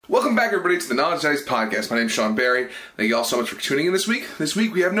Welcome back, everybody, to the Knowledge Dice Podcast. My name's Sean Barry. Thank you all so much for tuning in this week. This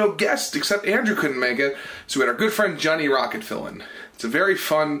week, we have no guest, except Andrew couldn't make it, so we had our good friend Johnny Rocket fill in. It's a very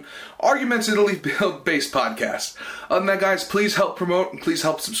fun, argumentatively based podcast. Other than that, guys, please help promote, and please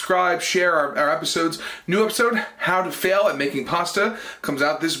help subscribe, share our episodes. New episode, How to Fail at Making Pasta, comes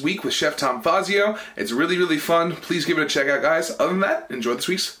out this week with Chef Tom Fazio. It's really, really fun. Please give it a check out, guys. Other than that, enjoy this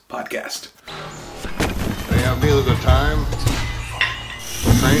week's podcast. They have neither the time,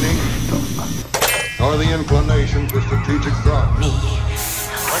 training, nor the inclination for strategic thought.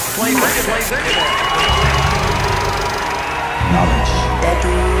 Let's play anymore. Knowledge. That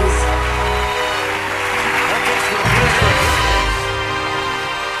is.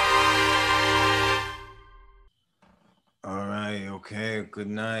 All right. Okay. Good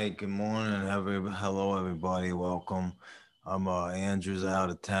night. Good morning. Hello, everybody. Welcome. Andrew's out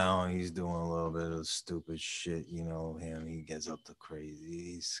of town. He's doing a little bit of stupid shit. You know him. He gets up to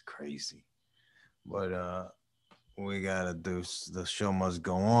crazy. He's crazy. But we gotta do. The show must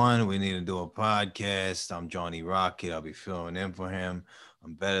go on. We need to do a podcast. I'm Johnny Rocket. I'll be filling in for him.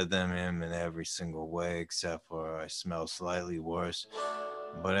 I'm better than him in every single way, except for I smell slightly worse.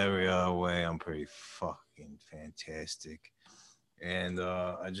 But every other way, I'm pretty fucking fantastic. And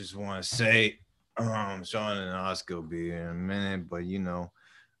I just want to say, Sean and Oscar will be here in a minute, but you know,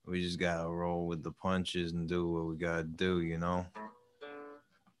 we just gotta roll with the punches and do what we gotta do, you know?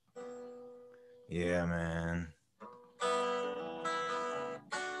 Yeah, man.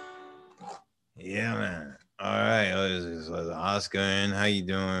 Yeah, man. All right. Oscar in. How you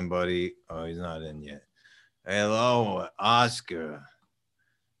doing, buddy? Oh, he's not in yet. Hello, Oscar.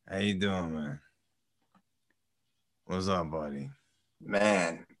 How you doing, man? What's up, buddy?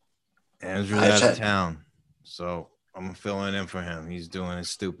 Man. Andrew's out of town, so I'm filling in for him. He's doing his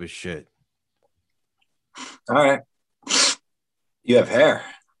stupid shit. All right. You have hair.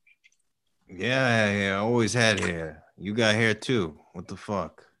 Yeah, I always had hair. You got hair too. What the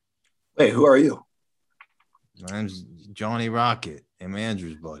fuck? Wait, who are you? My name's Johnny Rocket. I'm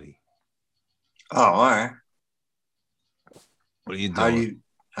Andrew's buddy. Oh, all right. What are you doing?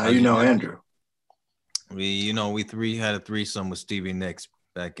 How you know Andrew? We three had a threesome with Stevie Nicks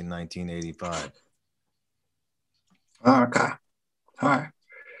back in 1985. Oh, okay. All right.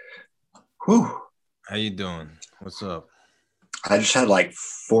 Whew. How you doing? What's up? I just had like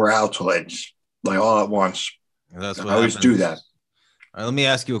 4 Altoids, like all at once. That's what I always do that. All right, let me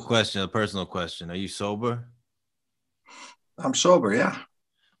ask you a personal question. Are you sober? I'm sober, yeah.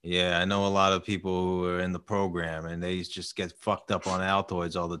 Yeah, I know a lot of people who are in the program and they just get fucked up on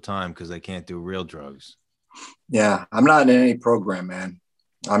Altoids all the time because they can't do real drugs. Yeah, I'm not in any program, man.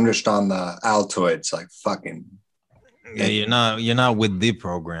 I'm just on the Altoids, like fucking. Yeah, you're not with the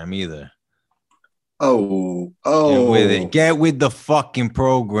program either. Oh. Get with it. Get with the fucking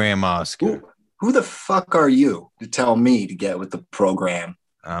program, Oscar. Who the fuck are you to tell me to get with the program?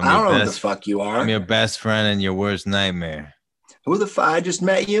 I don't know who the fuck you are. I'm your best friend and your worst nightmare. Who the fuck? I just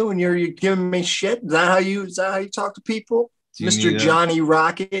met you and you're giving me shit. Is that how you talk to people, Mr. Johnny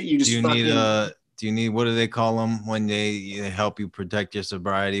Rocket? You just do you need what do they call them when they help you protect your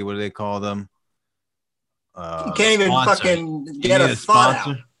sobriety? What do they call them? You can't even fucking get a thought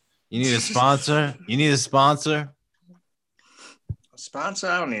out. You need a sponsor. You need a sponsor. A sponsor?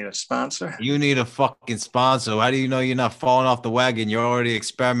 I don't need a sponsor. You need a fucking sponsor. How do you know you're not falling off the wagon? You're already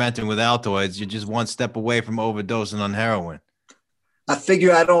experimenting with Altoids. You're just one step away from overdosing on heroin. I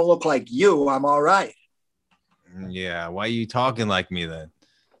figure I don't look like you. I'm all right. Yeah. Why are you talking like me then?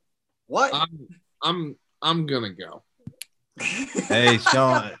 What? I'm gonna go. Hey,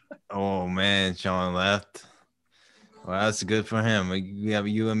 Sean. Oh man, Sean left. Well, that's good for him.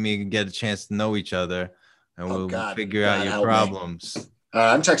 You and me can get a chance to know each other, and we'll figure out your problems.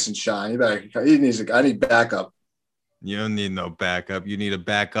 I'm texting Sean. I need backup. You don't need no backup. You need to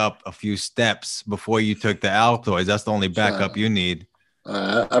back up a few steps before you took the Altoids. That's the only backup you need.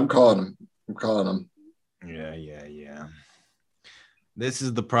 I'm calling him. Yeah. This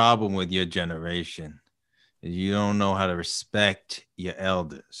is the problem with your generation. You don't know how to respect your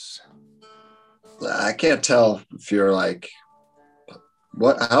elders. I can't tell if you're like,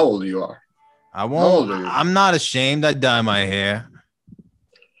 how old you are. I won't. I'm not ashamed. I dye my hair.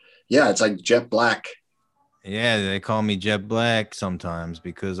 Yeah, it's like jet black. Yeah, they call me Jet Black sometimes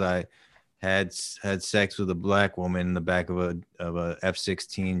because I had sex with a black woman in the back of a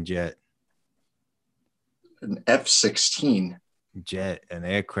F-16 jet. An F-16 jet, an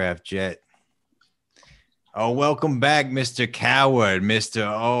aircraft jet. Oh, welcome back, Mr. Coward.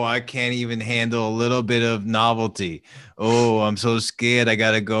 I can't even handle a little bit of novelty. Oh, I'm so scared. I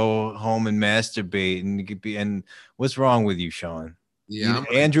got to go home and masturbate. And what's wrong with you, Sean? Yeah,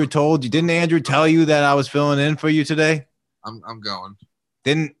 Andrew told you. Didn't Andrew tell you that I was filling in for you today? I'm going.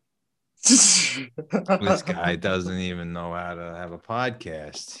 Didn't this guy doesn't even know how to have a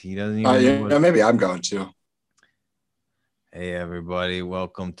podcast. He doesn't even know maybe I'm going to. Hey everybody,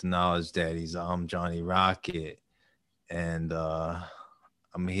 welcome to Knowledge Daddies. I'm Johnny Rocket, and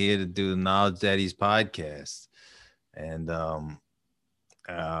I'm here to do the Knowledge Daddies podcast. And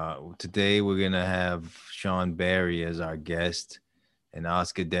today we're gonna have Sean Barry as our guest, and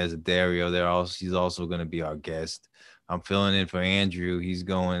Oscar Desiderio. He's also gonna be our guest. I'm filling in for Andrew. He's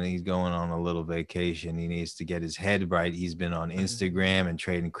going on a little vacation. He needs to get his head right. He's been on Instagram and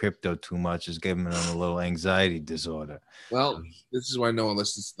trading crypto too much. It's giving him a little anxiety disorder. Well, this is why no one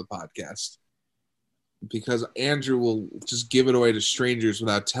listens to the podcast. Because Andrew will just give it away to strangers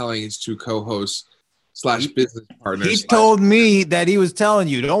without telling his two co-hosts / business partners. He told me that he was telling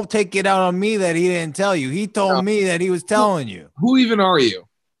you. Don't take it out on me that he didn't tell you. He told me that he was telling you. Who even are you?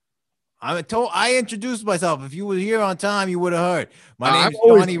 I introduced myself. If you were here on time, you would have heard. My name's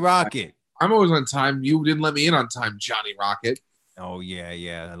Johnny Rocket. I'm always on time. You didn't let me in on time, Johnny Rocket. Oh,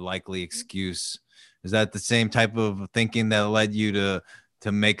 yeah. A likely excuse. Is that the same type of thinking that led you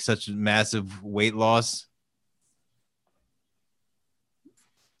to make such massive weight loss?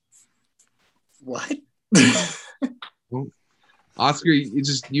 What? Oscar,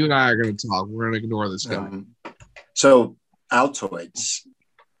 you and I are going to talk. We're going to ignore this guy. So, Altoids.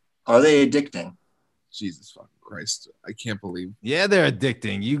 Are they addicting? Jesus fucking Christ. I can't believe. Yeah, they're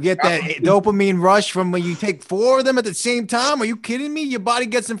addicting. You get that dopamine rush from when you take 4 of them at the same time. Are you kidding me? Your body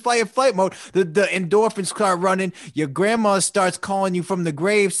gets in fight or flight mode. The endorphins start running. Your grandma starts calling you from the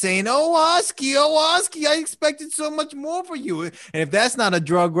grave saying, oh, Oski, I expected so much more for you. And if that's not a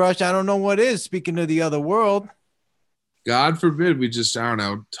drug rush, I don't know what is. Speaking of the other world. God forbid we just, I don't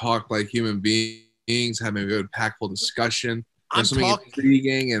know, talk like human beings, have a good, impactful discussion. Something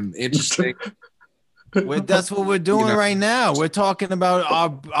intriguing and interesting. That's what we're doing right now. We're talking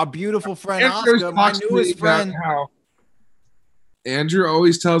about our beautiful friend Oscar, my newest friend. Andrew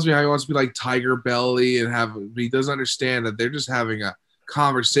always tells me how he wants to be like Tiger Belly but he doesn't understand that they're just having a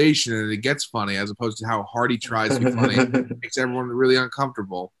conversation and it gets funny as opposed to how hard he tries to be funny. It makes everyone really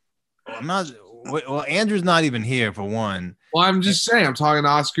uncomfortable. Well, Andrew's not even here for one. Well, I'm just saying, I'm talking to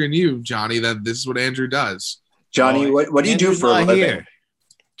Oscar and you, Johnny, that this is what Andrew does. Johnny, what do you do for a living? Here.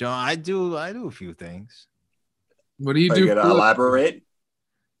 John, I do a few things. What do you do? You gotta elaborate.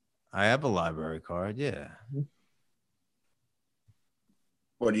 I have a library card, yeah.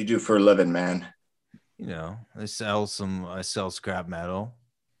 What do you do for a living, man? You know, I sell scrap metal.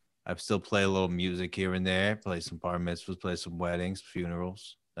 I still play a little music here and there, play some bar mitzvahs, play some weddings,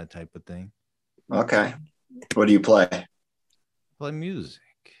 funerals, that type of thing. Okay. What do you play? Play music.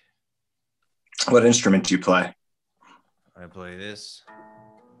 What instrument do you play? I play this.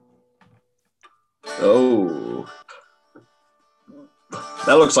 Oh.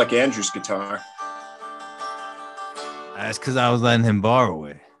 That looks like Andrew's guitar. That's because I was letting him borrow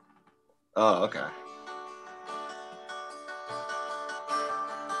it. Oh, okay.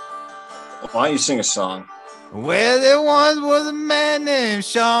 Why don't you sing a song? Well, there once was a man named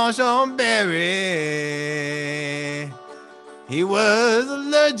Sean Barry. He was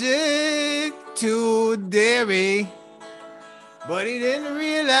allergic to dairy, but he didn't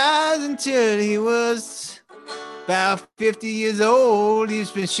realize until he was about 50 years old.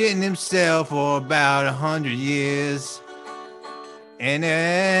 He's been shitting himself for about 100 years. And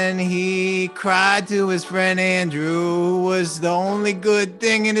then he cried to his friend Andrew, who was the only good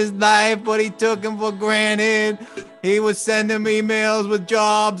thing in his life, but he took him for granted. He would send him emails with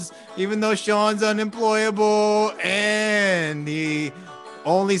jobs, even though Sean's unemployable, and he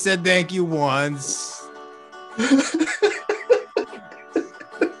only said thank you once.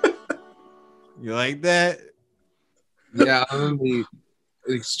 You like that? Yeah, the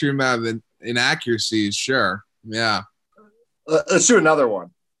extreme amount of inaccuracies, sure. Yeah. Let's do another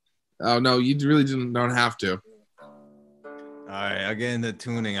one. Oh, no, you really don't have to. All right, I'll get into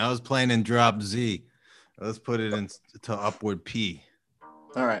tuning. I was playing in drop Z. Let's put it into upward P.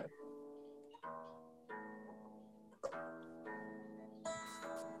 All right.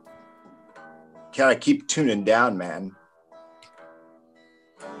 Gotta keep tuning down, man.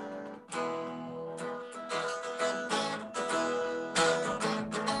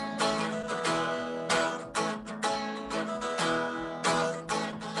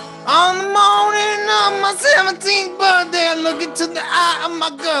 On the morning of my 17th birthday, I looked into the eye of my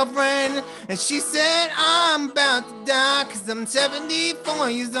girlfriend, and she said, I'm about to die because I'm 74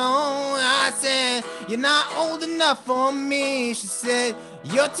 years old. I said, you're not old enough for me. She said,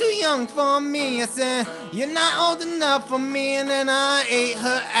 you're too young for me. I said, you're not old enough for me. And then I ate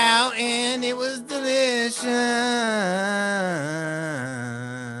her out and it was delicious.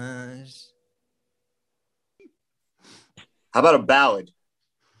 How about a ballad?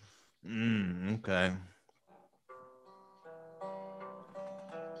 Okay.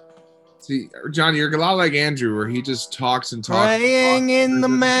 See, Johnny, you're a lot like Andrew, where he just talks and talks. Praying in the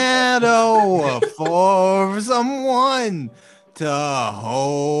meadow for someone to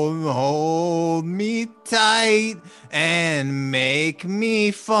hold me tight and make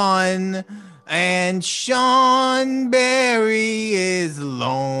me fun. And Sean Berry is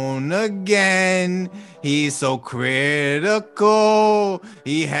alone again. He's so critical.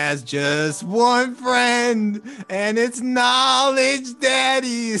 He has just one friend, and it's Knowledge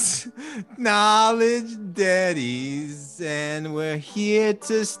Daddies. Knowledge Daddies. And we're here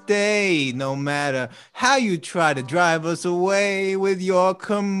to stay, no matter how you try to drive us away with your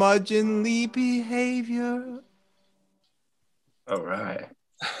curmudgeonly behavior. All right.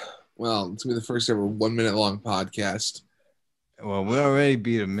 Well, it's gonna be the first ever 1 minute long podcast. Well, we already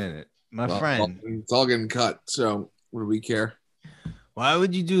beat a minute. My friend. It's all getting cut, so what do we care? Why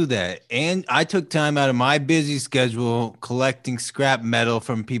would you do that? And I took time out of my busy schedule collecting scrap metal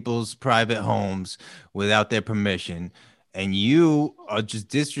from people's private homes without their permission. And you are just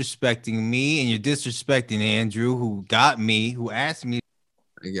disrespecting me, and you're disrespecting Andrew, who asked me.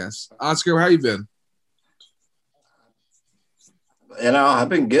 I guess. Oscar, how you been? I've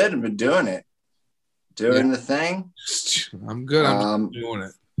been good. I've been doing it. Doing the thing. I'm good. I'm just doing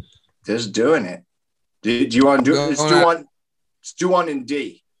it. Just doing it. Do you want to do? Let's do one in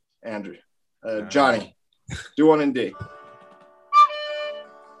D, Andrew. Johnny, do one in D.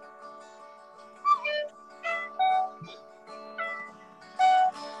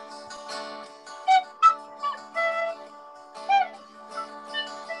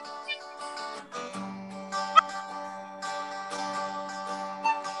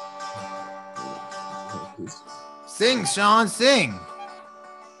 Sing, Sean, sing.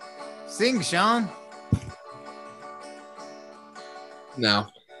 Sing, Sean. No.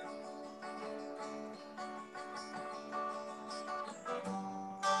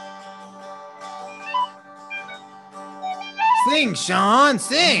 Sing, Sean,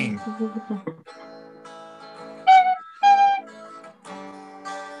 sing.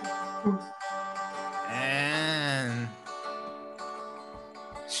 And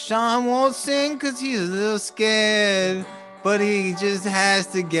Sean won't sing because he's a little scared, but he just has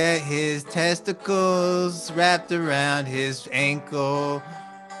to get his testicles wrapped around his ankle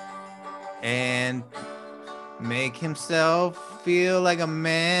and make himself feel like a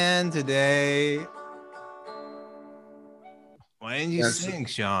man today. Why didn't you sing,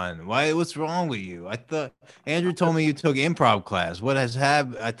 Sean? What's wrong with you? I thought Andrew told me you took improv class. What has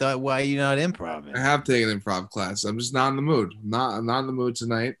happened? I thought, why are you not improv? I have taken improv class. I'm just not in the mood. I'm not in the mood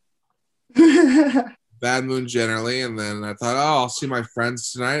tonight. Bad mood generally. And then I thought, I'll see my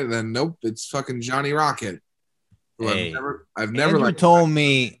friends tonight. And then nope, it's fucking Johnny Rocket. Hey, I've never Andrew told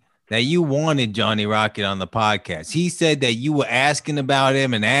me that you wanted Johnny Rocket on the podcast. He said that you were asking about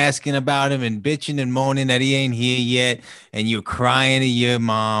him and bitching and moaning that he ain't here yet, and you're crying to your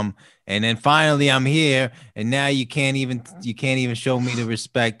mom. And then finally I'm here, and now you can't even show me the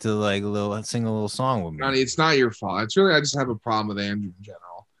respect to sing a little song with me. Johnny, it's not your fault. It's really I just have a problem with Andrew in general.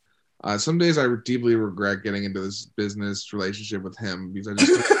 Some days I deeply regret getting into this business relationship with him because I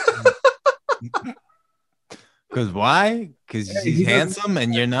just Because why? Because he's handsome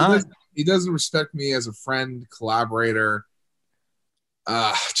and you're not? He doesn't respect me as a friend, collaborator,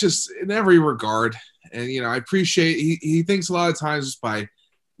 just in every regard. And, I appreciate he thinks a lot of times just by,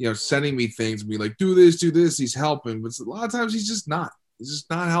 sending me things and be like, do this, he's helping. But a lot of times he's just not. He's just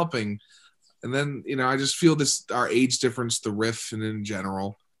not helping. And then, I just feel our age difference, the riff and in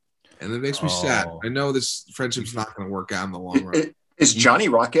general. And it makes me sad. I know this friendship's not going to work out in the long run. Is Johnny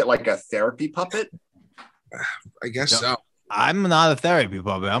Rocket like a therapy puppet? I guess so. I'm not a therapy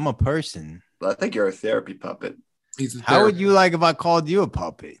puppet. I'm a person. I think you're a therapy puppet. How would you like if I called you a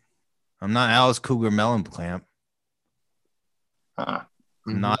puppet? I'm not Alice Cougar Mellencamp. I'm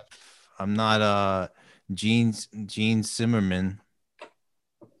not Gene Zimmerman.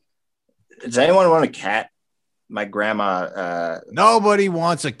 Does anyone want a cat? My grandma. Nobody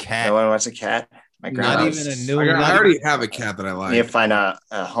wants a cat. No one wants a cat. My grandma. Not even a new. I already have a cat that I like. I need to find a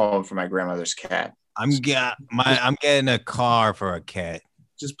home for my grandmother's cat. I'm getting a car for a cat.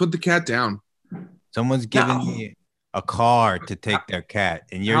 Just put the cat down. Someone's giving me a car to take their cat,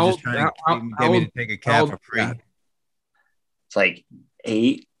 and you're just trying to get me to take a cat for free. It's like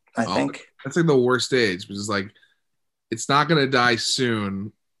 8, I think. That's like the worst age, which is like It's not gonna die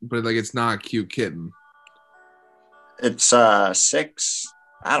soon, but like it's not a cute kitten. It's 6.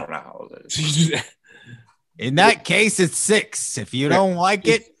 I don't know how old it is. In that case, it's 6. If you don't like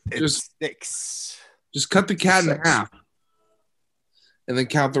it, it's Just- 6. Just cut the cat in 6. half, and then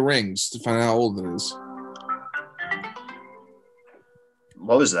count the rings to find out how old it is.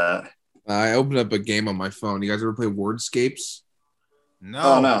 What was that? I opened up a game on my phone. You guys ever play Wordscapes? No.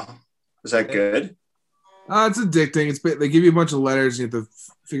 Oh no. Is that good? It's addicting. They give you a bunch of letters. You have to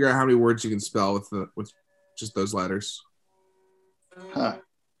figure out how many words you can spell with just those letters. Huh.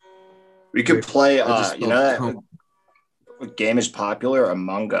 We could play. I just You know felt that what game is popular?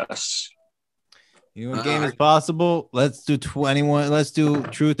 Among Us. You know what game is possible? Let's do 21. Let's do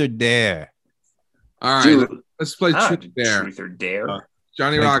Truth or Dare. All right, Dude, let's play ah, Truth or Dare. Truth or Dare.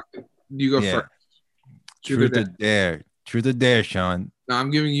 Johnny Like- Rock, you go Yeah. first. Truth or Dare. Truth or Dare, Sean. No,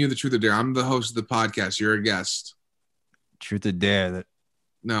 I'm giving you the Truth or Dare. I'm the host of the podcast. You're a guest. Truth or Dare.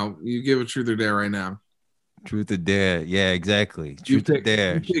 No, you give a Truth or Dare right now. Truth or Dare. Yeah, exactly. You Truth or pick,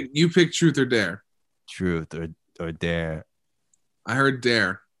 Dare. you pick Truth or Dare. Truth or Dare. I heard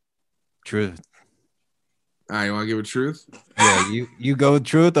Dare. Truth. All right, you want to give a Truth? Yeah, you go with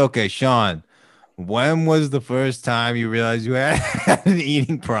Truth? Okay, Sean. When was the first time you realized you had an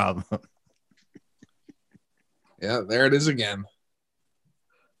eating problem? Yeah, there it is again.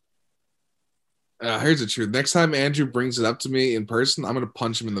 Here's the truth. Next time Andrew brings it up to me in person, I'm gonna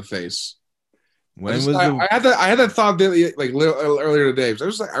punch him in the face. When I was the I had that thought earlier today.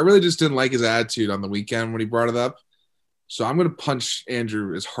 I really just didn't like his attitude on the weekend when he brought it up. So I'm gonna punch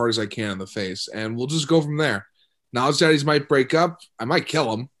Andrew as hard as I can in the face, and we'll just go from there. Knowledge daddies might break up. I might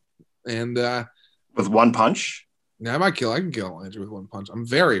kill him, and With one punch? yeah, I can kill Andrew with one punch.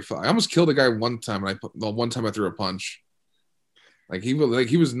 I almost killed a guy one time, and one time I threw a punch. He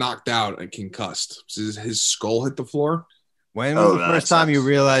was knocked out and concussed. His skull hit the floor. when was the that first time you sucks.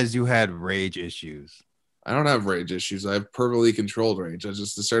 realized you had rage issues? I don't have rage issues. I have perfectly controlled rage. At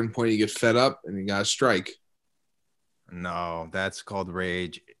just a certain point, you get fed up and you gotta strike. No, that's called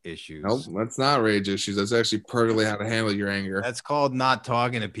rage issues. Nope, that's not rage issues. That's actually perfectly how to handle your anger. That's called not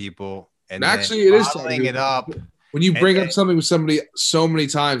talking to people and Actually, then it is bottling it up. When you And bring then- up something with somebody so many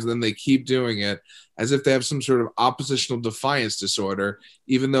times, and then they keep doing it as if they have some sort of oppositional defiance disorder,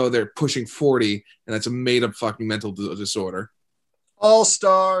 even though they're pushing 40, and that's a made-up fucking mental disorder.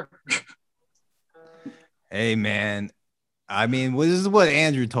 All-star. Hey man, I mean, this is what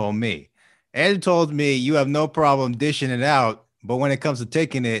Andrew told me. Andrew told me you have no problem dishing it out, but when it comes to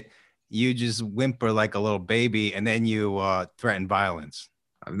taking it, you just whimper like a little baby, and then you threaten violence.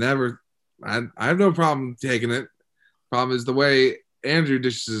 I have no problem taking it. Problem is the way Andrew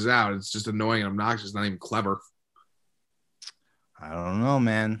dishes it out. It's just annoying and obnoxious, not even clever. I don't know,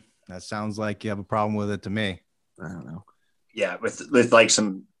 man. That sounds like you have a problem with it to me. I don't know. Yeah, with like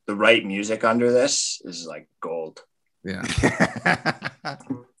the right music under this is like gold. Yeah.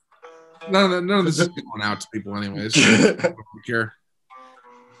 None of this is going out to people anyways. I don't care.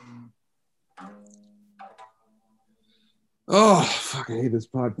 Oh fuck! I hate this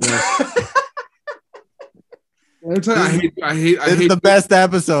podcast. Every time I hate. This is the best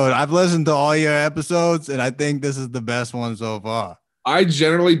episode. I've listened to all your episodes, and I think this is the best one so far. I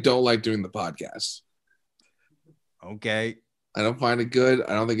generally don't like doing the podcast. Okay. I don't find it good.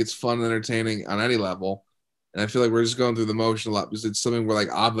 I don't think it's fun and entertaining on any level. And I feel like we're just going through the motion a lot because it's something we're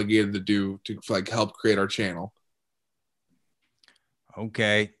like obligated to do to like help create our channel.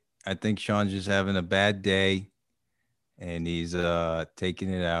 Okay. I think Sean's just having a bad day, and he's taking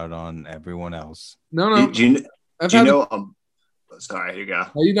it out on everyone else. No. Do you know? Sorry, you go.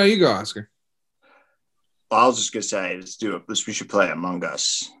 You go, Oscar. Well, I was just gonna say, we should play Among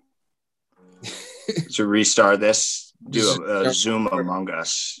Us. To restart this, do a Zoom Among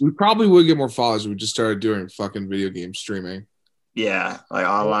Us. We probably would get more followers if we just started doing fucking video game streaming. Yeah, like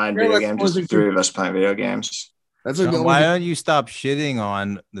online Yeah, video like, games. Just the three of us playing video games. That's like the Sean, only why don't you stop shitting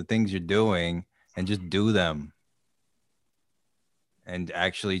on the things you're doing and just do them? And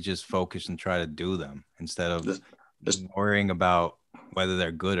actually just focus and try to do them instead of This- worrying about whether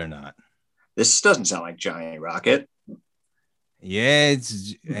they're good or not. This doesn't sound like Johnny Rocket. Yeah,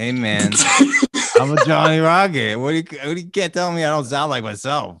 hey man, I'm a Johnny Rocket. What you can't tell me I don't sound like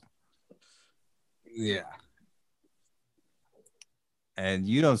myself. Yeah. And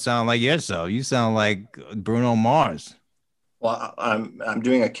you don't sound like yourself. You sound like Bruno Mars. Well, I'm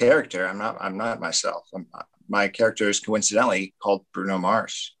doing a character. I'm not myself. My character is coincidentally called Bruno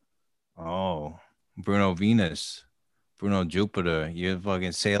Mars. Oh, Bruno Venus, Bruno Jupiter. You're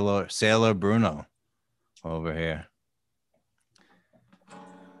fucking Sailor Bruno over here.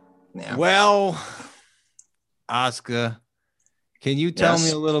 Yeah. Well, Oscar, can you tell me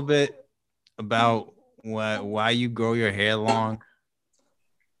Yes. a little bit about why you grow your hair long?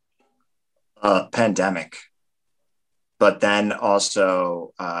 Pandemic, but then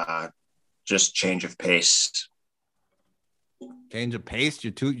also just change of pace. Change of paste,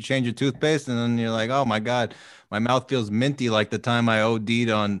 you change your toothpaste, and then you're like, oh my God, my mouth feels minty like the time I OD'd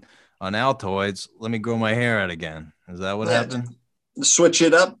on Altoids. Let me grow my hair out again. Is that what happened? Switch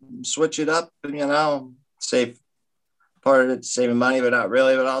it up, and, save part of it, saving money, but not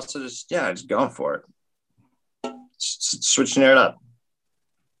really, but also just going for it. Switching it up.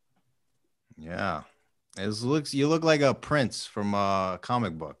 Yeah. You look like a prince from a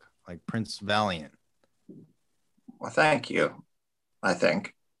comic book, like Prince Valiant. Well, thank you. I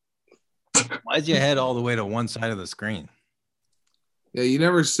think. Why's your head all the way to one side of the screen? Yeah, you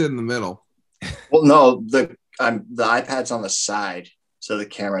never sit in the middle. Well, no, the iPad's on the side, so the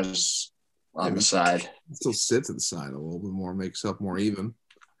camera's on the side. It still sit to the side a little bit more, makes up more even.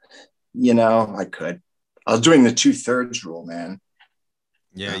 I could. I was doing the 2/3 rule, man.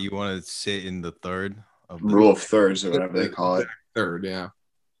 Yeah, you want to sit in the third of the Rule of thirds or whatever they call it. Third, yeah.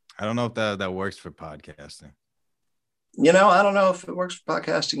 I don't know if that works for podcasting. I don't know if it works for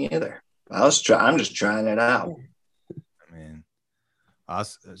podcasting either. I'm just trying it out. I mean,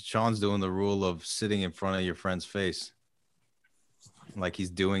 Sean's doing the rule of sitting in front of your friend's face, like he's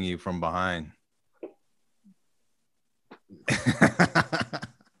doing you from behind.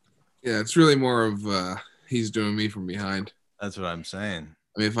 Yeah, it's really more of he's doing me from behind. That's what I'm saying.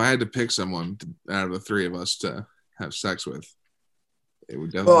 I mean, if I had to pick someone out of the three of us to have sex with, it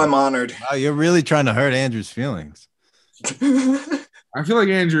would definitely. Well, I'm honored. Wow, you're really trying to hurt Andrew's feelings. I feel like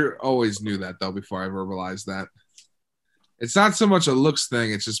Andrew always knew that though before I verbalized that. It's not so much a looks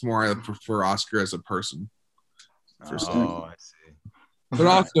thing; it's just more I prefer Oscar as a person. I see. But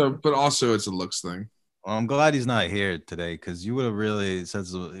also, it's a looks thing. Well, I'm glad he's not here today because you would have really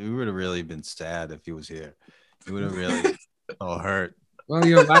been sad if he was here. You would have really hurt. Well,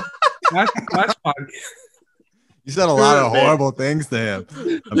 last podcast. You said a lot of horrible things to him.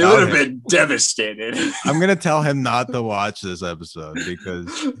 You would have been devastated. I'm gonna tell him not to watch this episode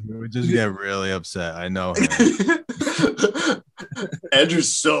because he would just get really upset. I know him.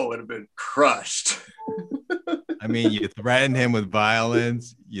 Andrew's soul would have been crushed. I mean, you threatened him with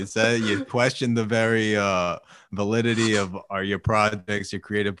violence. You said you questioned the very validity of your projects, your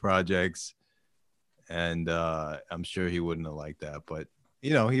creative projects, and I'm sure he wouldn't have liked that. But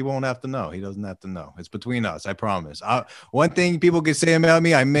he won't have to know. He doesn't have to know. It's between us. I promise. One thing people can say about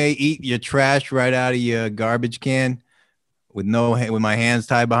me: I may eat your trash right out of your garbage can with my hands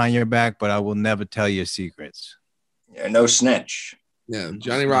tied behind your back, but I will never tell your secrets. Yeah, no snitch. Yeah,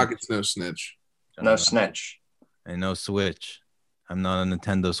 Johnny Rocket's no snitch. No snitch. And no Switch. I'm not a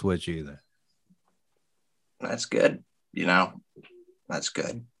Nintendo Switch either. That's good. That's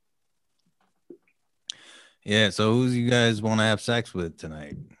good. Yeah, so who do you guys want to have sex with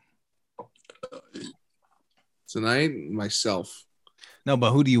tonight? Tonight, myself. No,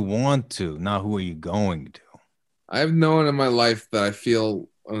 but who do you want to? Not who are you going to? I have no one in my life that I feel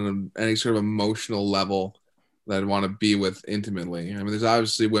on any sort of emotional level that I'd want to be with intimately. I mean, there's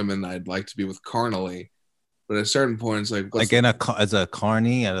obviously women I'd like to be with carnally, but at a certain point, it's like as a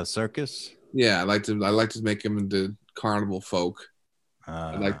carny at a circus. Yeah, I like to make them into carnival folk.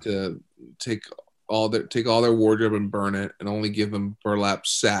 I'd like to take all their wardrobe and burn it, and only give them burlap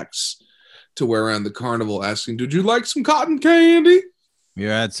sacks to wear around the carnival, asking, "Did you like some cotton candy?" You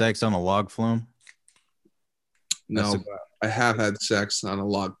had sex on a log flume? No, but I have had sex on a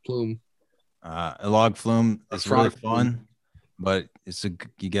log plume. A log flume is really fun, but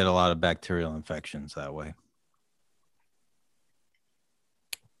you get a lot of bacterial infections that way.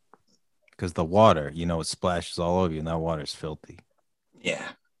 Because the water, it splashes all over you, and that water is filthy.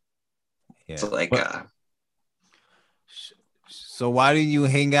 Yeah. Yeah. So why do you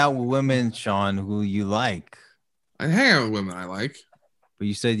hang out with women, Sean, who you like? I hang out with women I like. But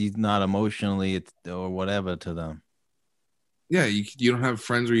you said you're not emotionally or whatever to them. Yeah, you don't have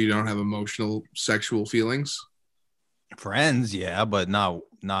friends where you don't have emotional, sexual feelings. Friends, yeah, but not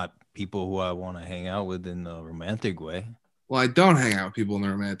people who I want to hang out with in a romantic way. Well, I don't hang out with people in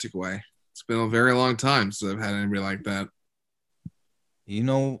a romantic way. It's been a very long time since I've had anybody like that.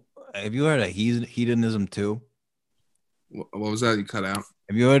 Have you heard of hedonism too? What was that you cut out?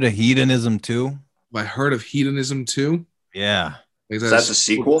 Have you heard of hedonism too? Have I heard of hedonism too? Yeah. Is that a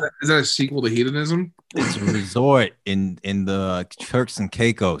sequel? Is that a sequel to hedonism? It's a resort in the Turks and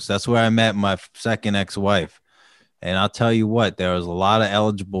Caicos. That's where I met my second ex-wife. And I'll tell you what, there was a lot of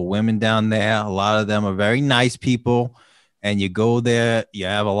eligible women down there. A lot of them are very nice people. and you go there, you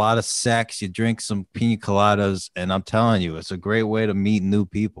have a lot of sex, you drink some pina coladas, and I'm telling you, it's a great way to meet new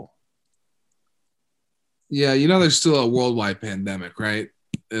people. Yeah, you know, there's still a worldwide pandemic, right?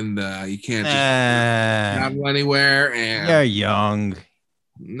 And you can't just travel anywhere. And You're young.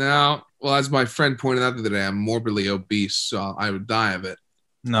 no, well, as my friend pointed out the other day, I'm morbidly obese, so I would die of it.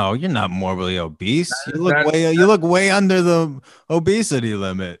 No, you're not morbidly obese. You look way under the obesity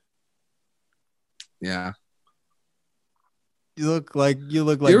limit. Yeah. You look like You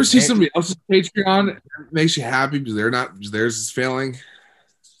ever see somebody else's Patreon? It makes you happy because theirs is failing.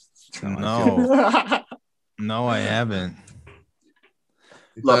 No, I haven't.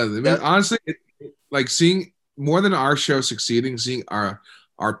 Look, I mean, honestly, like seeing more than our show succeeding, seeing our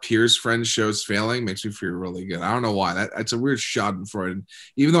peers' friends' shows failing makes me feel really good. I don't know why. That's a weird Schadenfreude.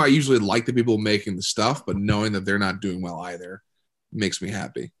 Even though I usually like the people making the stuff, but knowing that they're not doing well either makes me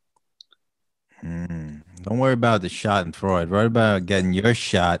happy. Don't worry about the Schadenfreude. Worry about getting your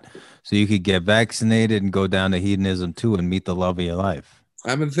shot so you could get vaccinated and go down to hedonism too and meet the love of your life.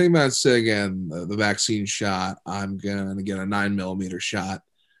 I've been thinking about saying the vaccine shot. I'm gonna get a 9mm shot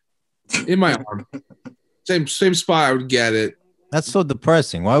in my arm. Same spot I would get it. That's so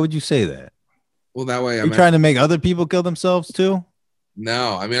depressing. Why would you say that? Well, that way Are you trying to make other people kill themselves too?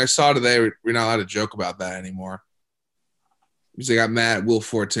 No, I mean I saw today we're not allowed to joke about that anymore. Because they got mad at Will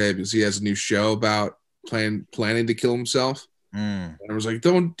Forte because he has a new show about planning to kill himself. And I was like,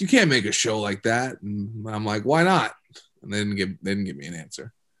 you can't make a show like that. And I'm like, why not? And they didn't give me an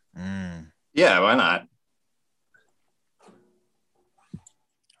answer. Yeah, why not?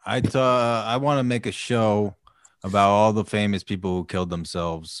 I want to make a show about all the famous people who killed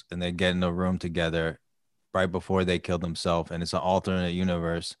themselves, and they get in a room together right before they killed themselves, and it's an alternate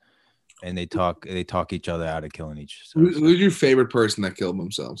universe, and they talk each other out of killing each other. Who's your favorite person that killed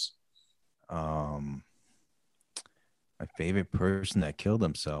themselves? My favorite person that killed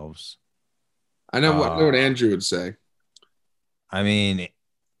themselves. I know what Andrew would say. I mean,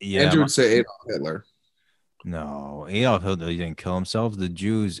 yeah, Andrew would say Adolf Hitler. No, Adolf Hitler didn't kill himself. The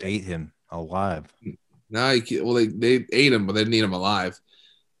Jews ate him alive. No, they ate him, but they didn't eat him alive.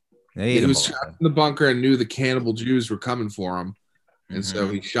 He was shot in the bunker and knew the cannibal Jews were coming for him, and so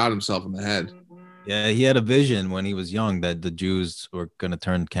he shot himself in the head. Yeah, he had a vision when he was young that the Jews were going to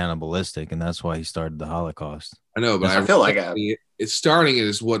turn cannibalistic, and that's why he started the Holocaust. I know, but I feel like it's starting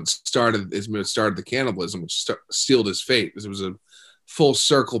is what started the cannibalism, which sealed his fate, because it was a full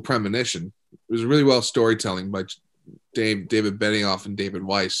circle premonition. It was really well storytelling by David Benioff and David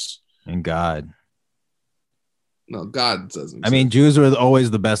Weiss. And God. No, God doesn't. I mean, Jews were always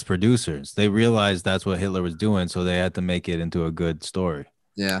the best producers. They realized that's what Hitler was doing, so they had to make it into a good story.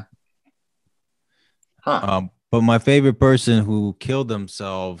 Yeah. Huh. But my favorite person who killed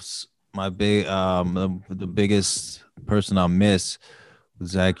themselves, the biggest person I'll miss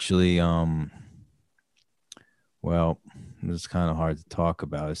was actually well, it's kind of hard to talk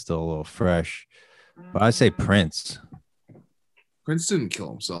about. It's still a little fresh, but I say Prince. Prince didn't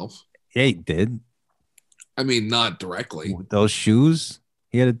kill himself. Yeah, he did. I mean, not directly. With those shoes,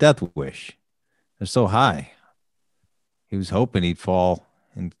 he had a death wish. They're so high. He was hoping he'd fall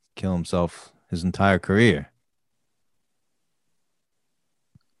and kill himself his entire career.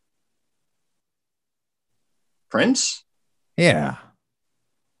 Prince? Yeah.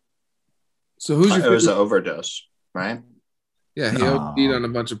 So who's your It was an overdose, right? Yeah, he OD'd on a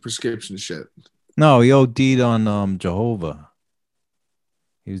bunch of prescription shit. No, he OD'd on Jehovah.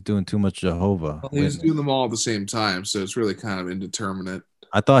 He was doing too much Jehovah. Well, he was doing them all at the same time, so it's really kind of indeterminate.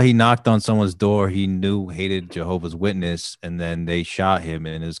 I thought he knocked on someone's door he knew hated Jehovah's Witness, and then they shot him,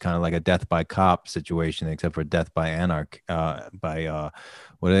 and it was kind of like a death by cop situation, except for death by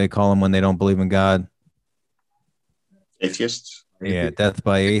what do they call them when they don't believe in God? Atheists? Yeah, death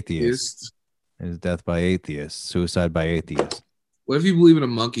by atheists. It was death by atheists, suicide by atheists. What if you believe in a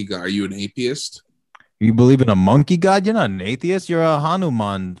monkey god? Are you an atheist? You believe in a monkey god? You're not an atheist. You're a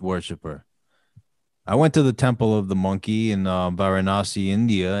Hanuman worshiper. I went to the temple of the monkey in Varanasi,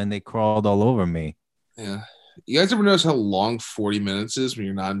 India, and they crawled all over me. Yeah. You guys ever notice how long 40 minutes is when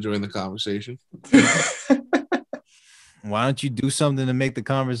you're not enjoying the conversation? Why don't you do something to make the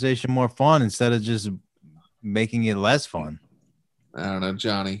conversation more fun instead of just making it less fun? I don't know,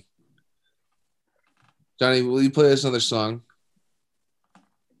 Johnny. Johnny, will you play us another song?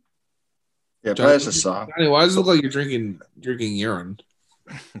 Yeah, play us a song. Johnny, why does it look like you're drinking urine?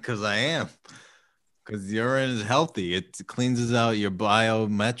 Because I am. Because urine is healthy. It cleanses out your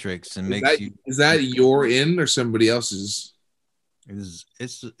biometrics and Is that your in or somebody else's?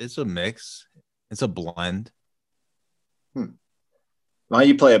 It's a mix. It's a blend. Why don't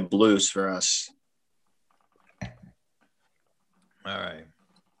you play a blues for us? All right.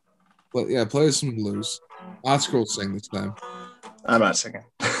 But yeah, play some blues. Oscar will sing this time. I'm not singing.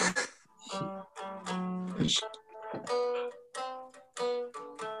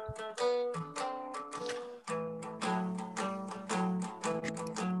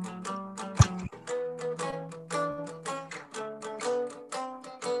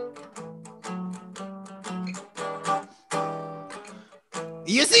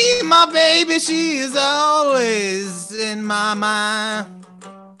 You see, my baby, she is always in my mind.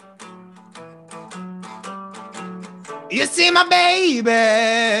 You see, my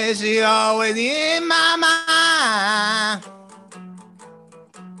baby, she always in my mind.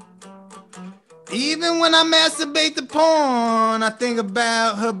 Even when I masturbate the porn, I think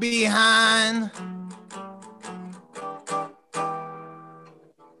about her behind.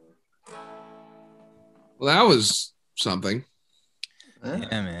 Well, that was something. Yeah,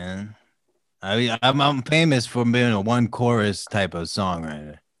 man. I'm famous for being a one chorus type of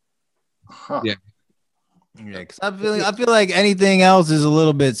songwriter. Huh. Yeah. Yeah, because I feel like anything else is a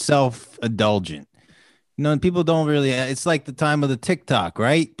little bit self-indulgent. You know, and people don't really. It's like the time of the TikTok,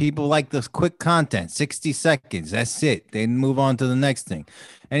 right? People like this quick content, 60 seconds. That's it. They move on to the next thing.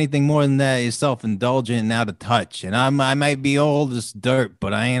 Anything more than that is self-indulgent and out of touch. And I might be old as dirt,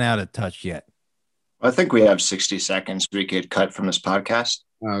 but I ain't out of touch yet. I think we have 60 seconds we could cut from this podcast.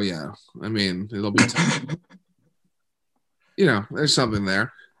 Oh yeah. I mean, it'll be. You know, there's something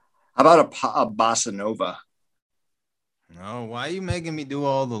there. How about a bossa nova? No, why are you making me do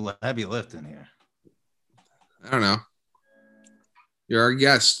all the heavy lifting here? I don't know. You're our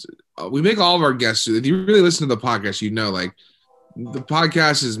guest. We make all of our guests. If you really listen to the podcast, you know, like the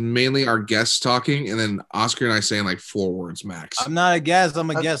podcast is mainly our guests talking, and then Oscar and I saying like 4 words max. I'm not a guest. I'm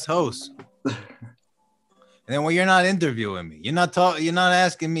a guest host. And then when you're not interviewing me, you're not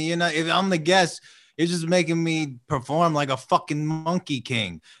asking me. If I'm the guest, you're just making me perform like a fucking monkey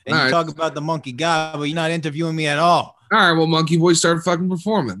king. And All you right. talk about the monkey god, but you're not interviewing me at all. All right, well, Monkey Boy started fucking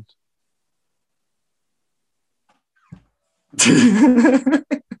performing.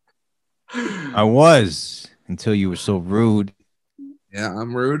 I was until you were so rude. Yeah,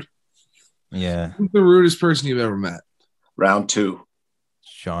 I'm rude. Yeah, Who's the rudest person you've ever met? Round 2.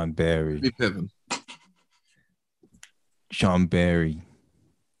 Sean Barry. Be Pippin. Sean Barry.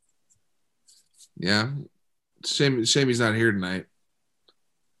 Yeah. Shame he's not here tonight.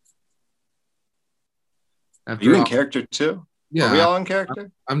 Are After you in all, character too? yeah, Are we all in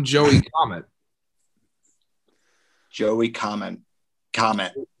character? I'm Joey Comet. Joey Comment.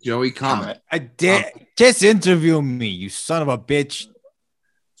 Joey Comet. I did just interview me, you son of a bitch.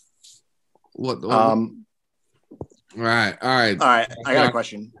 What? All right. right, I got a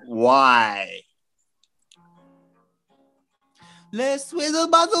question. Why? Les suizo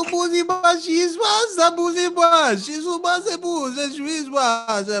bazo bouzi ba chiswa sa bouzi ba chiswa ba se bouzi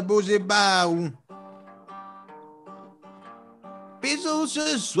chiswa sa bouzi ba. Piso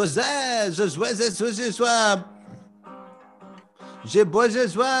se soise je sois. Je bois je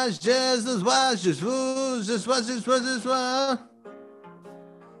sois je sois je sois je sois je sois je sois.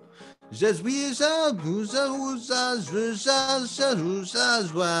 Je suis ça vous ça je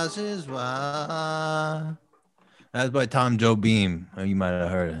sois. That's by Tom Joe Beam. You might have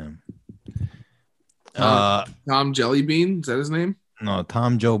heard of him. Tom Jellybean, is that his name? No,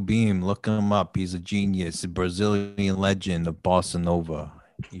 Tom Joe Beam. Look him up. He's a genius, a Brazilian legend of bossa nova.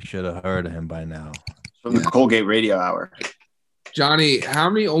 You should have heard of him by now. From the Colgate Radio Hour. Johnny, how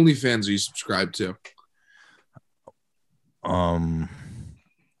many OnlyFans are you subscribed to? I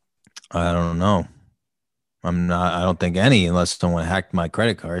don't know. I don't think any, unless someone hacked my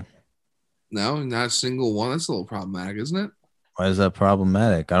credit card. No, not a single one. That's a little problematic, isn't it? Why is that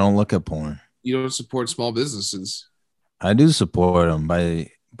problematic? I don't look at porn. You don't support small businesses. I do support them by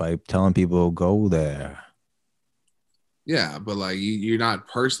telling people go there. Yeah, but like you're not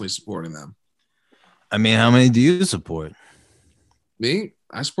personally supporting them. I mean, how many do you support? Me?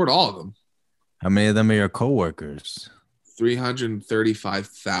 I support all of them. How many of them are your coworkers?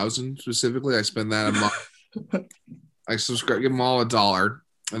 335,000 specifically. I spend that a month. I subscribe, give them all $1.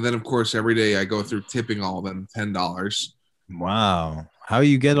 And then, of course, every day I go through tipping all of them $10. Wow. How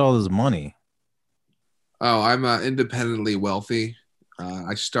you get all this money? Oh, I'm independently wealthy.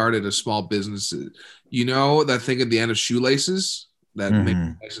 I started a small business. You know that thing at the end of shoelaces that make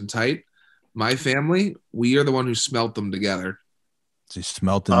it nice and tight? My family, we are the one who smelt them together. So you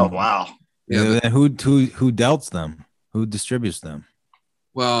smelt them. Oh, wow. Yeah, then who delts them? Who distributes them?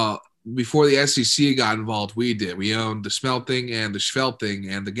 Well, before the SEC got involved, we did. We owned the smelting and the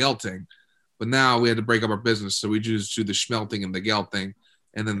schvelting and the gelting. But now we had to break up our business, so we just do the schmelting and the gelting.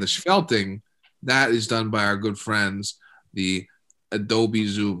 And then the schvelting, that is done by our good friends, the Adobe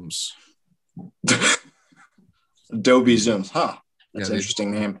Zooms. Adobe Zooms, huh? That's Yeah, an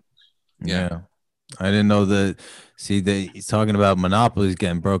interesting name. Yeah. I didn't know that. See, he's talking about monopolies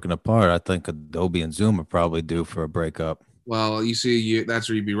getting broken apart. I think Adobe and Zoom are probably due for a breakup. Well, you see, that's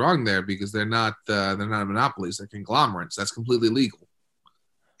where you'd be wrong there because they're not monopolies; they're conglomerates. That's completely legal.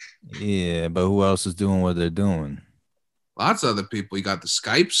 Yeah, but who else is doing what they're doing? Lots of other people. You got the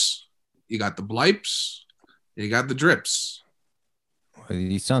Skypes, you got the Blipes, you got the Drips. Well,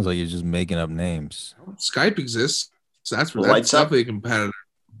 he sounds like you're just making up names. Skype exists. So that's Lights Up? definitely a competitor.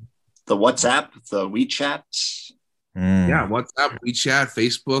 The WhatsApp, the WeChat. Yeah, WhatsApp, WeChat,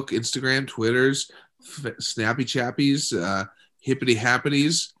 Facebook, Instagram, Twitters, Snappy Chappies, Hippity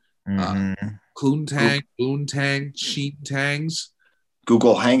Happities, Cloontang, Boontang, Cheat Tangs,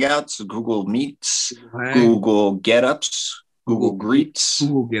 Google Hangouts, Google Meets, Google Get-Ups, Google Greets.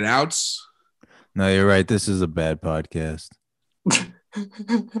 Google Get Outs. No, you're right. This is a bad podcast.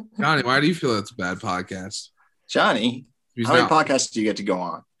 Johnny, why do you feel it's a bad podcast? Johnny, He's how many not- podcasts do you get to go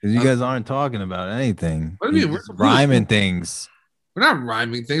on? Because you guys aren't talking about anything. What do you You're mean? just rhyming things. We're not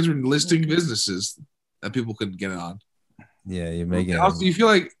rhyming things. We're listing businesses that people could get on. Yeah, you're making Also, you feel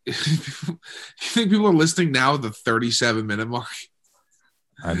like you think people are listening now at the 37-minute mark?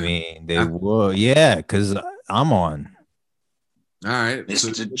 I mean, they will. Yeah, because I'm on. All right.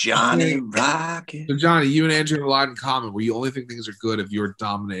 Mr. Johnny Rocket. So, Johnny, you and Andrew have a lot in common where you only think things are good if you're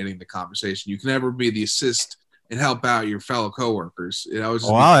dominating the conversation. You can never be the assist and help out your fellow coworkers.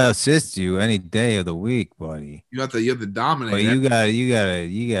 I'll assist you any day of the week, buddy. You have to dominate. But you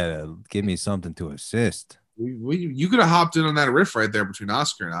gotta give me something to assist. You could have hopped in on that riff right there between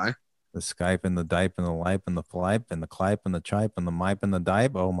Oscar and I. The Skype and the Dipe and the Lipe and the Flipe and the Clipe and the Chipe and the Mipe and the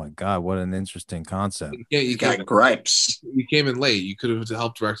Dipe. Oh my God, what an interesting concept. You got gripes. You came in late. You could have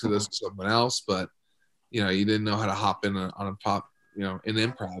helped directed us to someone else, but you didn't know how to hop in on a pop, in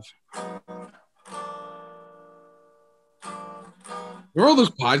improv. Remember all those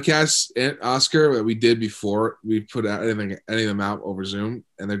podcasts, Oscar, that we did before we put out any of them out over Zoom,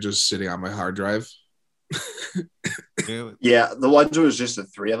 and they're just sitting on my hard drive? Yeah, the ones where it was just the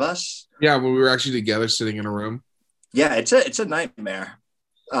three of us. Yeah, when we were actually together, sitting in a room. Yeah, it's a nightmare.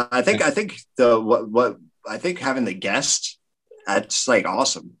 I think having the guest, that's like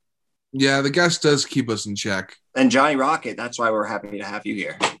awesome. Yeah, the guest does keep us in check. And Johnny Rocket, that's why we're happy to have you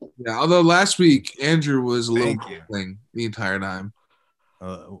here. Yeah, although last week Andrew was a little Thank you. dickling the entire time.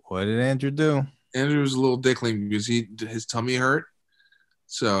 What did Andrew do? Andrew was a little dickling because his tummy hurt,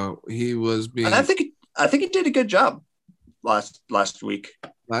 so he was being. And I think he did a good job last week.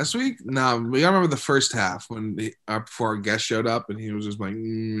 Last week? No, we gotta remember the first half when before our guest showed up and he was just like,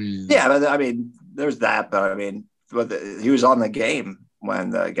 Yeah, but I mean, there's that. But I mean, he was on the game when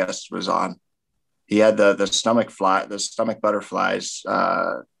the guest was on. He had the stomach butterflies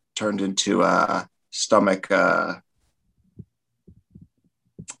turned into stomach.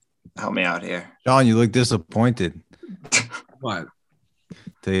 Help me out here, John, you look disappointed What?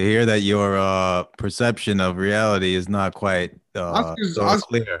 to hear that your perception of reality is not quite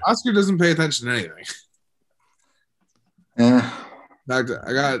clear. Oscar doesn't pay attention to anything. Yeah. In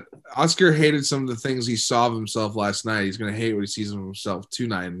fact, Oscar hated some of the things he saw of himself last night. He's gonna hate what he sees of himself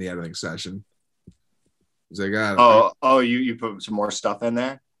tonight in the editing session. He's like, You put some more stuff in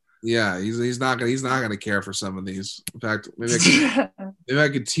there. Yeah, he's not gonna care for some of these. In fact, maybe I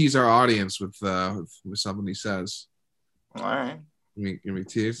could tease our audience with something he says. All right. Give me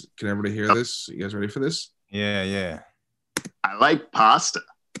tease. Can everybody hear this? You guys ready for this? Yeah. I like pasta.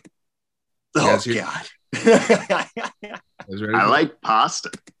 Oh Yes, you- God. You guys ready? I like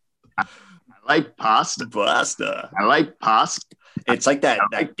pasta. I like pasta. I like pasta. It's like that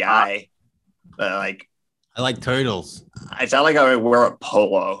guy. I like turtles. I sound like I wear a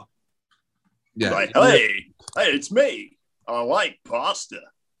polo. Yeah. Like, hey, it's me. I like pasta.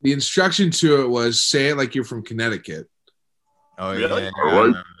 The instruction to it was say it like you're from Connecticut. Oh Really? yeah. I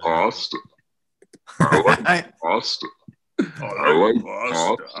like pasta. I like pasta. I like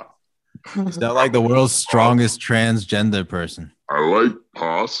pasta. Is that like the world's strongest transgender person? I like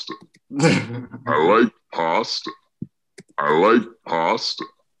pasta. I like pasta. I like pasta.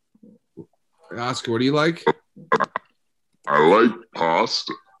 Oscar, what do you like? I like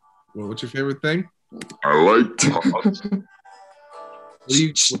pasta. What's your favorite thing? I like pasta.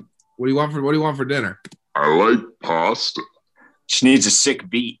 What do you want for dinner? I like pasta. She needs a sick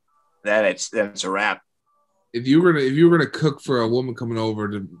beat. Then it's a wrap. If you were gonna cook for a woman coming over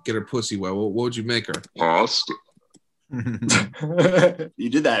to get her pussy wet, what would you make her? Pasta. You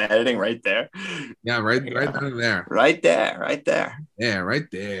did that editing right there. Yeah, right down there. Right there. Yeah, right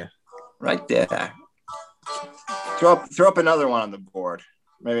there. Right there. Throw up another one on the board.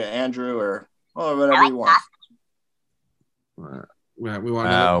 Maybe Andrew or whatever you want. Yeah, we want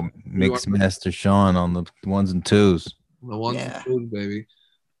Wow, Mix Master Sean on the ones and twos. the ones and twos, baby.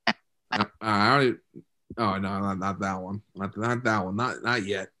 I don't even, oh no, not that one. Not that one. Not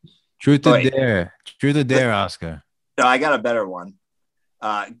yet. Truth or dare. Truth or dare, Oscar. No, I got a better one.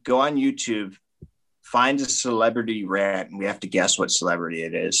 Go on YouTube, find a celebrity rant, and we have to guess what celebrity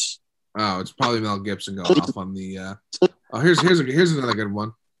it is. Oh, it's probably Mel Gibson going off on the. Oh, here's another good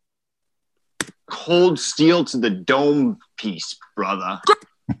one. Cold steel to the dome piece, brother.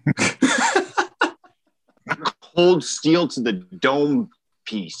 Cold steel to the dome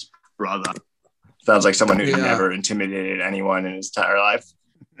piece, brother. Sounds like someone who never intimidated anyone in his entire life.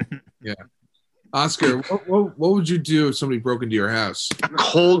 Yeah. Oscar, what would you do if somebody broke into your house?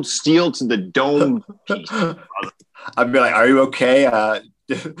 Cold steel to the dome piece, brother. I'd be like, "Are you okay?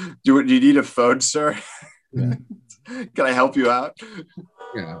 Do you need a phone, sir? Yeah. Can I help you out?"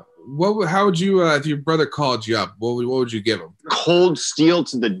 Yeah. How would you if your brother called you up? What would you give him? Cold steel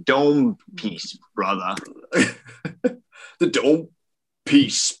to the dome piece, brother. The dome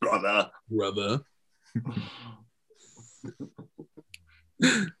piece, brother. Brother.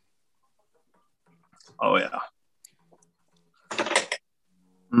 Oh yeah.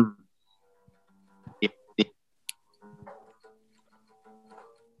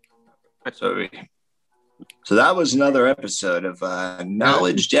 So that was another episode of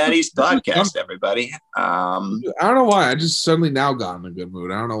Knowledge Daddy's podcast, everybody. I don't know why. I just suddenly now got in a good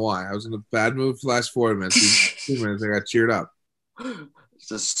mood. I don't know why. I was in a bad mood for the last 4 minutes. 2 minutes, I got cheered up. It's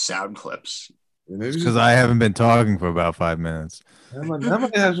just sound clips. Because I haven't been talking for about 5 minutes. That might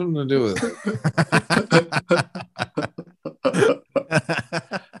have something to do with it.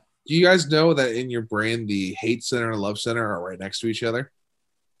 Do you guys know that in your brain, the hate center and love center are right next to each other?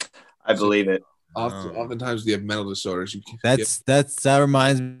 I believe it. Oftentimes, they have mental disorders. That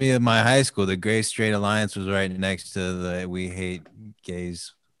reminds me of my high school. The Gay Straight Alliance was right next to the We Hate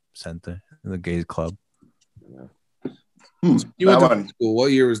Gays Center, the Gays Club. You went to high school.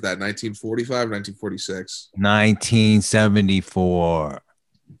 What year was that? 1945, 1946? 1974.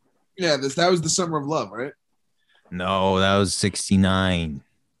 Yeah, that was the summer of love, right? No, that was 69.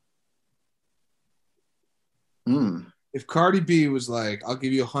 If Cardi B was like, "I'll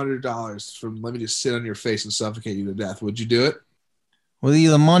give you $100 for let me just sit on your face and suffocate you to death," would you do it? Well,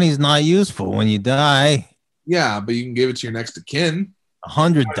 the money's not useful when you die. Yeah, but you can give it to your next of kin.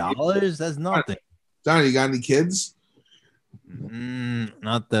 $100? That's nothing. Johnny, you got any kids?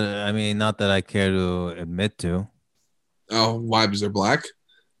 Not that I care to admit to. Oh, why? Because they're black?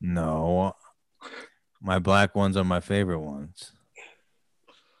 No. My black ones are my favorite ones.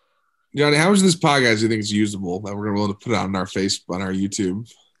 Johnny, how is this podcast? Do you think it's usable that we're going to be able to put it on our YouTube?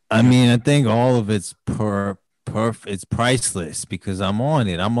 I mean, I think all of it's it's priceless because I'm on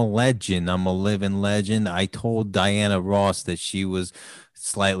it. I'm a legend. I'm a living legend. I told Diana Ross that she was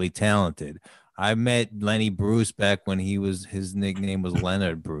slightly talented. I met Lenny Bruce back when his nickname was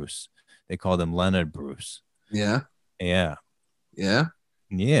Leonard Bruce. They called him Leonard Bruce. Yeah. Yeah. Yeah.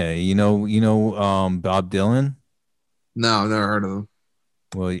 Yeah. You know, Bob Dylan? No, I've never heard of him.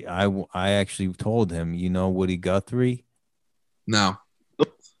 Well, I actually told him, you know Woody Guthrie? No.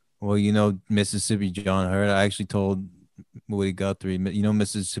 Well, you know Mississippi John Hurt. I actually told Woody Guthrie, you know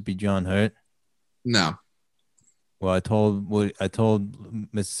Mississippi John Hurt? No. Well, I told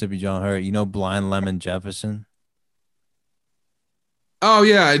Mississippi John Hurt, you know Blind Lemon Jefferson? Oh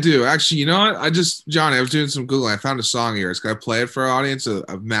yeah, I do. Actually, you know what? Johnny, I was doing some Googling. I found a song here. Can I play it for our audience,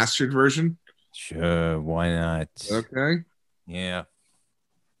 a mastered version? Sure, why not? Okay. Yeah.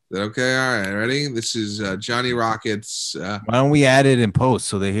 Okay, all right, ready? This is Johnny Rockets. Why don't we add it in post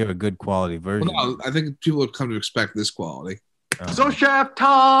so they hear a good quality version? Well, no, I think people have come to expect this quality. So, Chef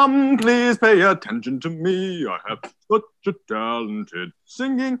Tom, please pay attention to me. I have such a talented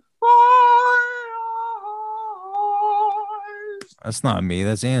singing voice. That's not me.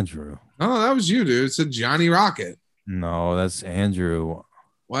 That's Andrew. Oh, that was you, dude. It said Johnny Rocket. No, that's Andrew.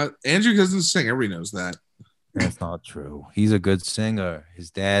 What? Andrew doesn't sing. Everybody knows that. That's not true. He's a good singer.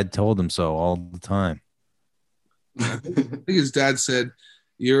 His dad told him so all the time. I think his dad said,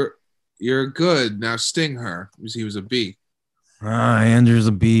 "You're good. Now sting her," because he was a bee. Andrew's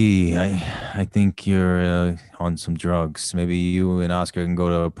a bee. I think you're on some drugs. Maybe you and Oscar can go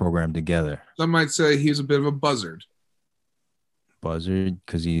to a program together. Some might say he's a bit of a buzzard. Buzzard,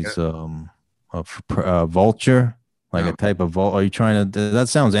 because he's a vulture. Like a type of vulture. Are you trying to? That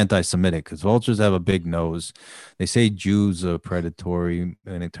sounds anti-Semitic because vultures have a big nose. They say Jews are predatory,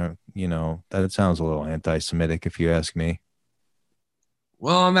 and that sounds a little anti-Semitic if you ask me.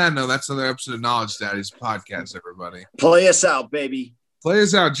 Well, on that note, that's another episode of Knowledge Daddy's podcast, everybody. Play us out, baby. Play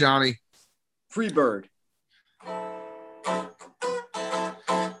us out, Johnny. Free bird.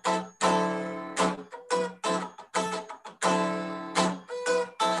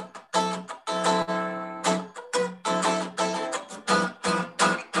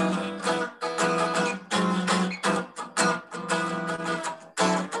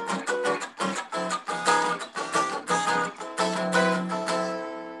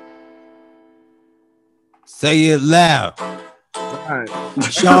 Say it loud. All right.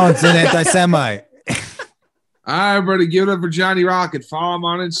 Sean's an anti-Semite. All right, everybody, give it up for Johnny Rocket. Follow him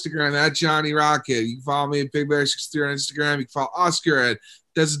on Instagram at Johnny Rocket. You can follow me at Big Bear 63 on Instagram. You can follow Oscar at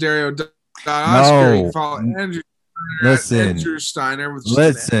Desiderio.Oscar. You can follow Andrew Listen. Andrew Steiner with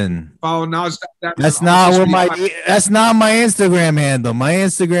Listen. Follow Knowledge. That's not what my Instagram handle. My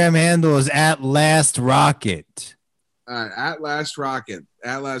Instagram handle is at Last Rocket. At Last Rocket.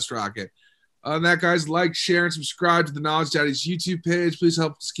 At Last Rocket. Other than that, guys, like, share, and subscribe to the Knowledge Daddy's YouTube page. Please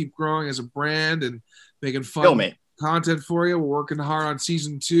help us keep growing as a brand and making fun content for you. We're working hard on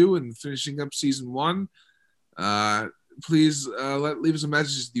season 2 and finishing up season 1. Please leave us a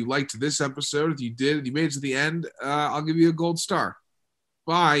message if you liked this episode. If you did, if you made it to the end, I'll give you a gold star.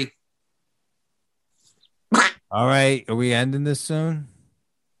 Bye. All right. Are we ending this soon?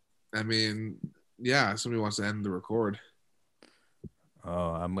 I mean, yeah, somebody wants to end the record.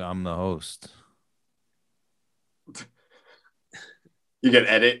 Oh, I'm the host. You can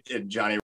edit it, Johnny